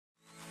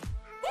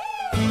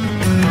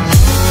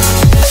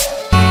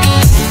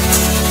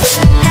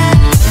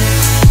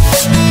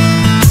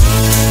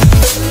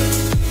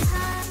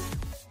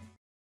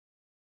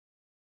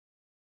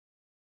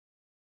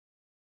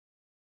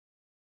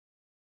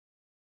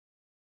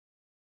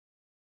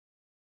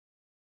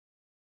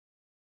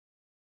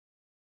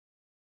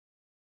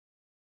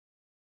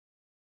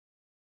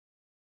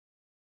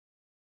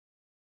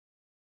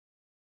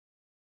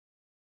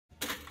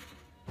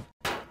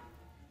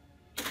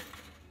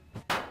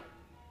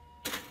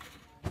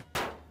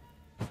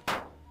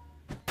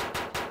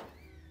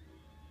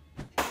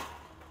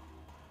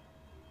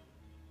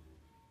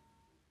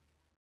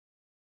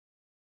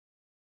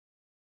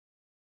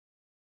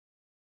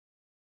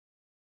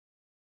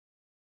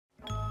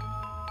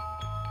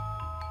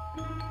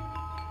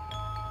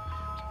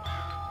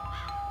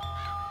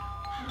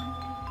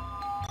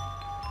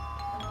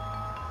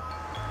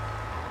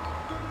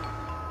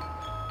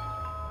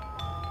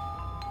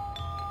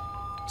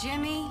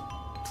Jimmy,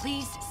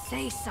 please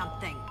say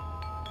something.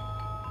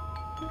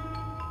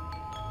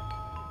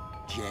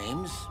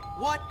 James?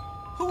 What?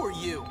 Who are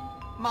you?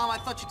 Mom, I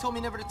thought you told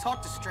me never to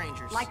talk to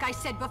strangers. Like I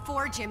said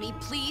before, Jimmy,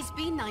 please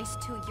be nice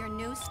to your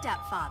new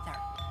stepfather.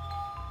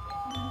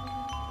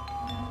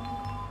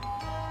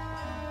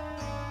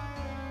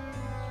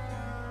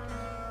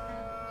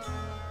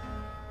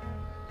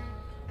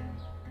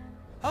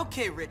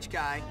 Okay, rich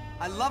guy.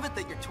 I love it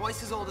that you're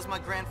twice as old as my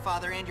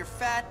grandfather and you're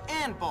fat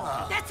and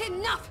bald. That's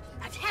enough!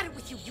 I've had it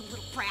with you, you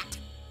little brat!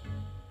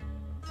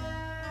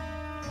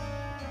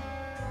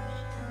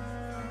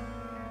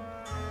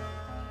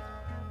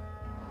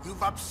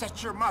 You've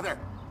upset your mother.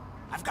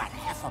 I've got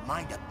half a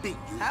mind to beat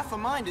you. Half a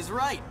mind is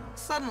right.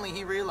 Suddenly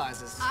he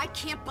realizes. I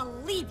can't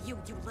believe you,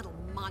 you little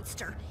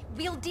monster.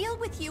 We'll deal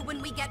with you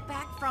when we get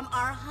back from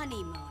our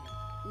honeymoon.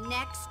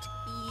 Next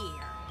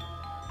year.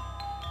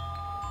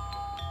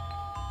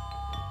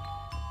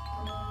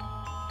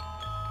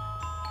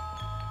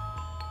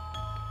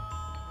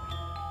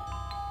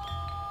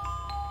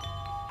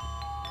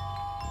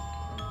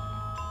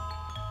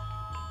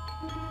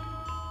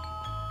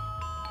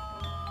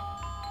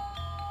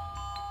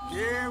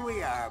 Here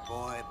we are,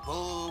 boy.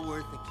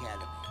 Bullworth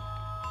Academy.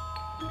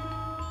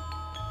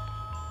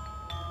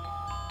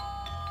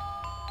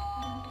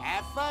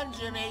 Have fun,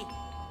 Jimmy.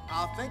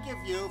 I'll think of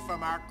you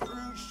from our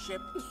cruise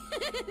ship.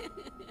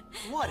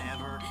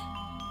 Whatever.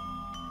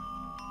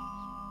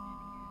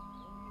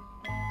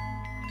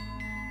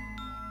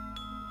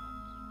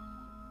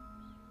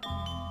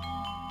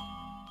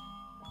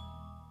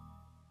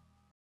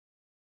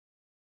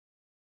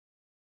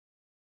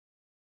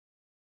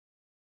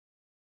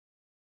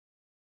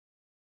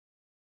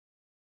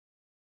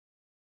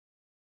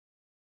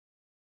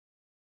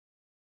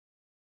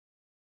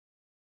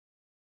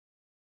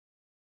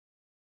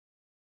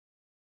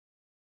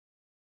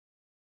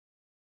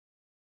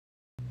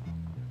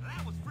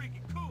 That was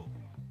freaking cool!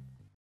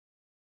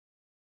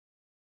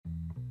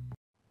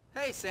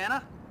 Hey,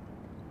 Santa.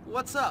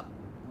 What's up?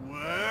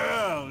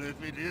 Well,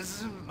 if it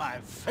isn't my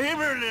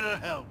favorite little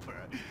helper.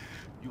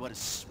 You want to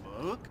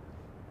smoke?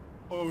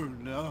 Oh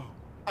no,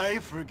 I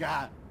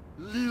forgot.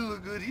 Little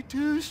goody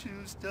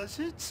two-shoes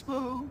doesn't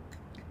smoke.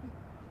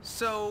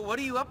 So, what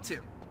are you up to?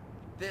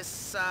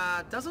 This,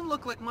 doesn't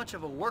look like much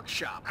of a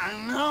workshop. I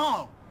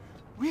know!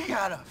 We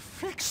gotta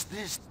fix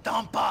this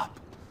dump up.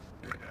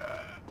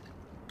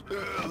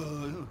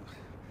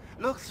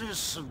 Look through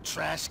some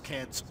trash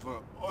cans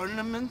for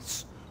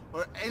ornaments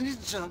or any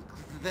junk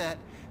that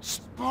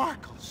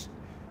sparkles.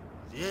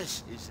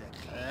 This is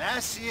a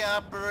classy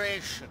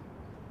operation.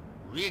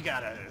 We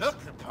gotta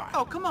look the part.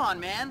 Oh, come on,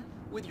 man.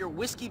 With your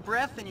whiskey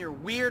breath and your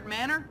weird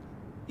manner?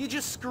 You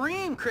just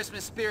scream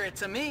Christmas spirit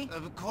to me.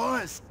 Of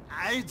course,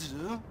 I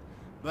do.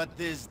 But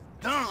this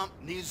dump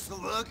needs to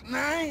look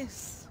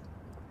nice.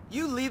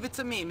 You leave it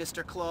to me,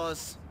 Mr.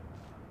 Claus.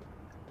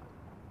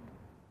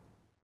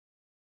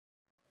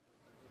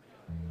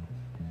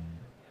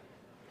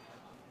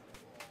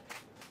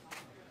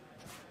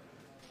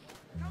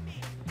 Come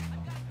here.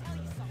 I've got to tell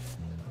you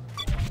something.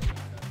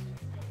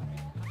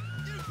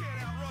 You can't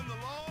outrun the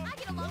law. I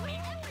get along with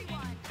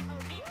everyone. Oh,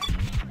 really?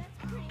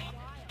 That's pretty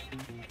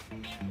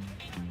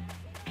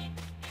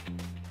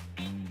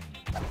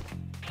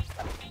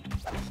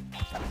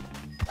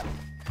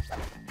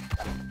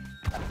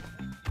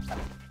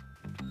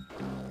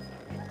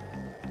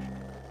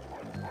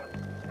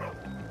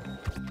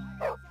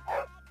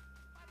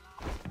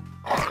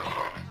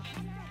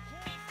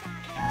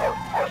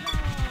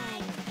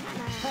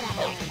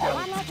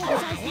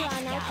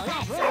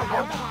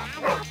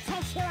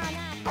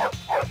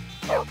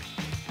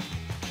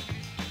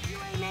You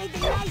ain't made the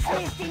nice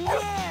list in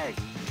years!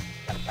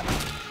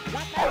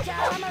 Like my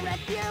job, I'ma rep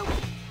you!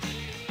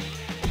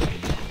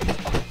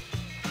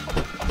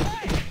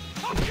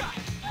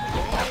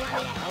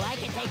 Oh, I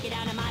can take it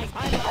out of my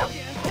heart.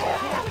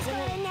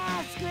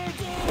 Now,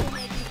 Scrooge!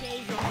 Make you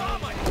crazy.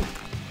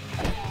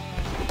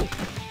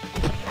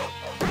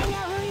 I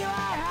know who you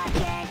are,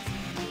 Hawkins!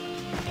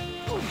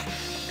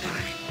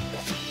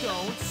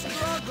 Don't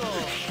struggle.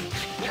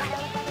 You wanna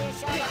look over your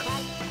shoulder,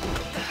 Pike?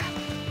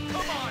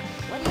 Come on.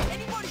 What do you...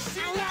 Anybody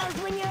see I that? knows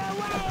when you're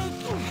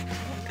awake!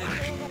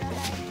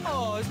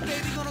 Oh, is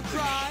baby gonna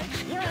cry?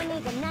 You ain't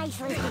made the nice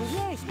list in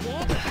years,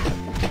 kid!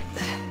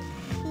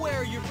 Where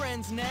are your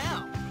friends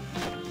now?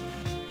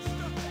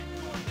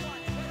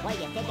 What,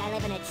 you think I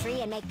live in a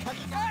tree and make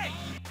cookies? Hey!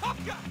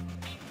 Tough guy!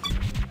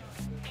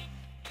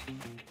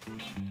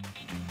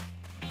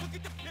 Look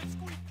at the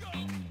pipsqueak go!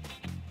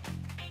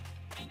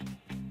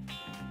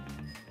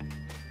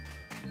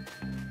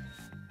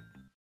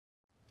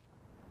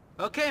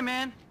 Okay,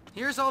 man.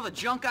 Here's all the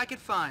junk I could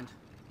find.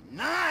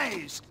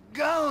 Nice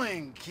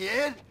going,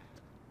 kid.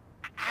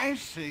 I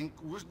think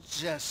we're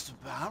just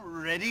about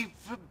ready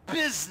for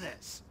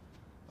business.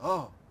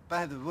 Oh,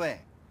 by the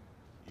way,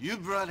 you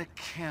brought a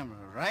camera,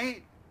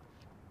 right?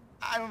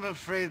 I'm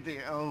afraid the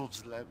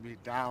elves let me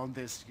down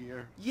this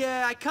year.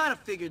 Yeah, I kind of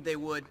figured they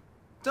would.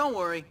 Don't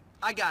worry.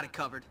 I got it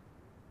covered.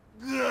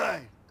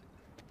 Good.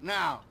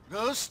 Now,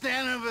 go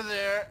stand over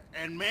there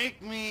and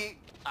make me,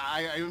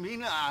 I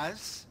mean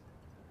us,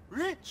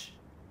 rich.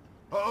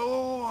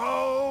 Ho,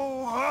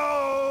 ho,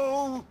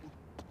 ho!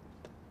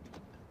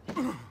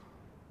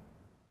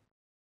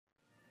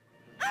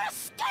 A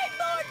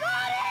skateboard,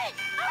 Rudy!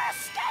 A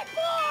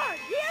skateboard!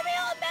 You hear me,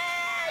 old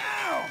man?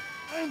 Ow!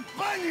 I'm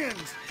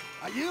bunions!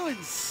 Are you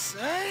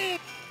insane?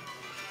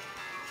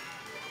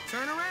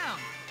 Turn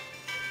around.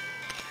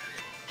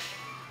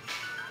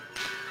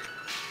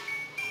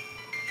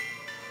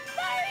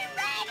 Very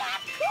mega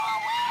cool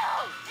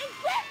wheels! And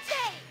grip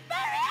tape!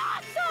 Very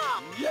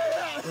awesome!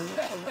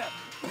 Yeah!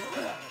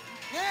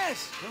 Yes,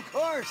 of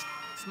course.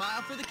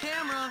 Smile for the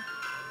camera.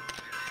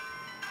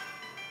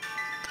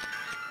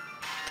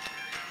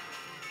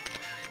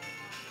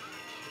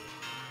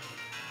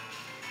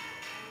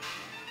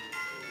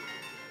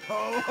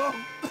 Ho, ho,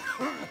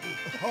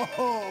 ho,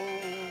 ho.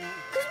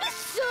 Christmas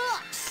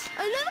sucks! I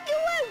never get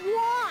what I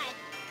want!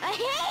 I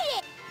hate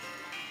it!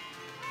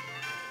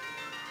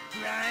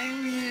 Climb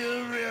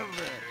Hill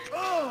River.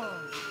 Oh,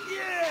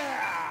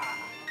 yeah!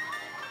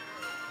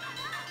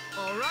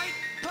 All right,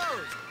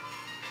 pose.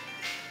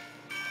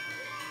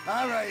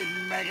 All right,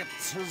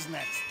 maggots, who's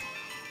next?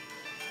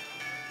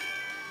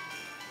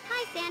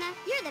 Hi, Santa.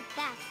 You're the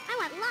best. I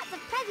want lots of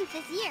presents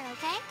this year,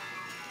 okay?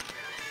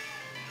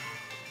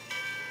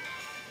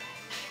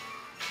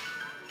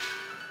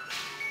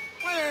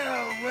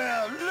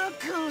 Well,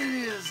 look who it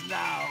is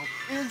now.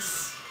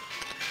 It's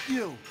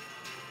you.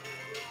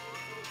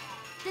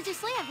 Does your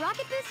sleigh have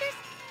rocket boosters?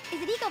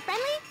 Is it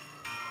eco-friendly?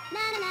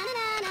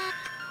 Na-na-na-na-na-na.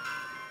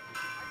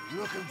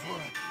 Looking for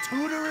a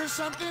tutor or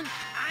something?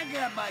 I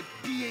got my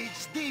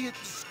PhD at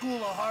the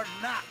School of Hard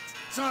Knocks.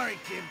 Sorry,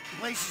 kid.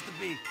 Places to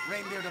be.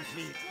 Reindeer to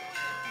feed.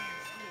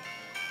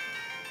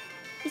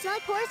 You smell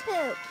like horse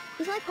poop.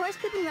 You smell like horse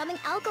poop and rubbing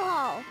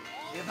alcohol.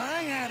 If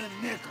I had a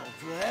nickel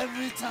for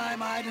every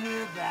time I'd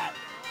heard that,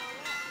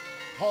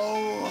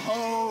 ho,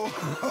 ho,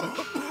 ho,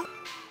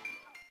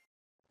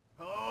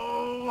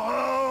 ho,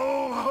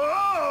 ho,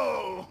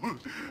 ho!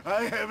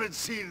 I haven't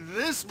seen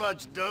this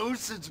much dough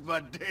since my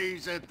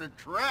days at the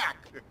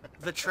track.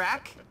 The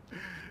track?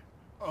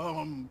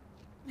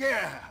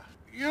 Yeah,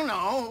 you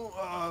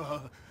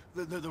know,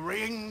 the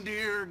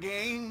reindeer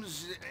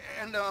games,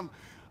 and,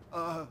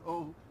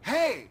 oh,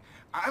 hey,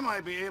 I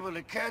might be able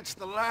to catch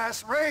the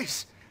last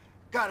race.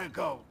 Gotta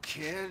go,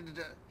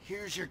 kid.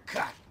 Here's your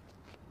cut.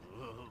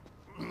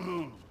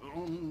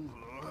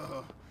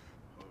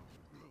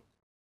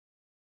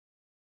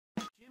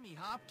 Jimmy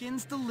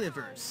Hopkins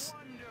delivers.